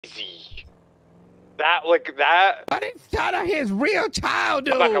crazy. That, like, that... But it's not his real child,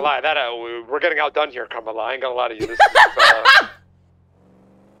 dude. I'm not gonna lie, that, we're getting outdone here, Carmella. I ain't gonna lie to you. This is,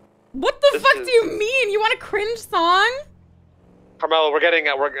 What the fuck do you mean? You want a cringe song? Carmella, we're getting,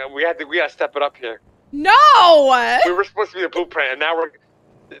 we gotta step it up here. No! We were supposed to be the blueprint, and now we're,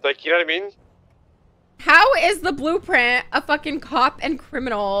 like, you know what I mean? How is the blueprint a fucking cop and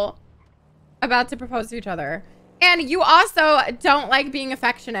criminal about to propose to each other? And you also don't like being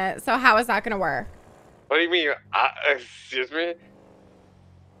affectionate, so how is that gonna work? What do you mean? Excuse me?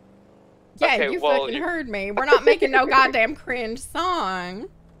 Yeah, okay, you well, fucking heard me. We're not making no goddamn cringe song.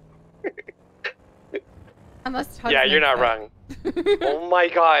 Unless yeah, you're not wrong. Oh my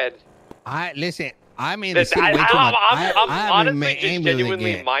god. Listen. I'm in the city. I'm honestly just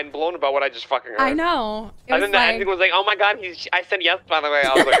genuinely mind blown about what I just fucking heard. I know. And then the ending was like, oh my god, I said yes, by the way.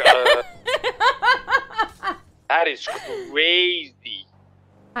 I was like, that is crazy.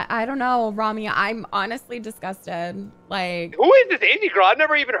 I don't know, Ramee. I'm honestly disgusted. Like, who is this Izzy girl? I've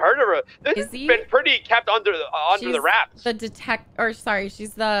never even heard of her. This has been pretty kept under the wraps.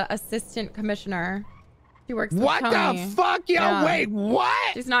 She's the assistant commissioner. She works with What Tony. the fuck? Yeah, wait,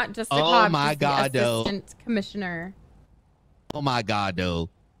 what? She's not just a cop. Oh my god, the assistant commissioner. Oh my god, dude.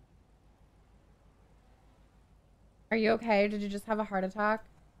 Are you okay? Did you just have a heart attack?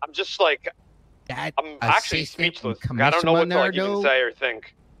 I'm just like, I'm actually speechless. I don't know what to like, even say or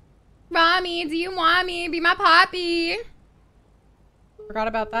think. Ramee, do you want me? Be my poppy. Forgot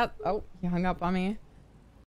about that. Oh, he hung up on me.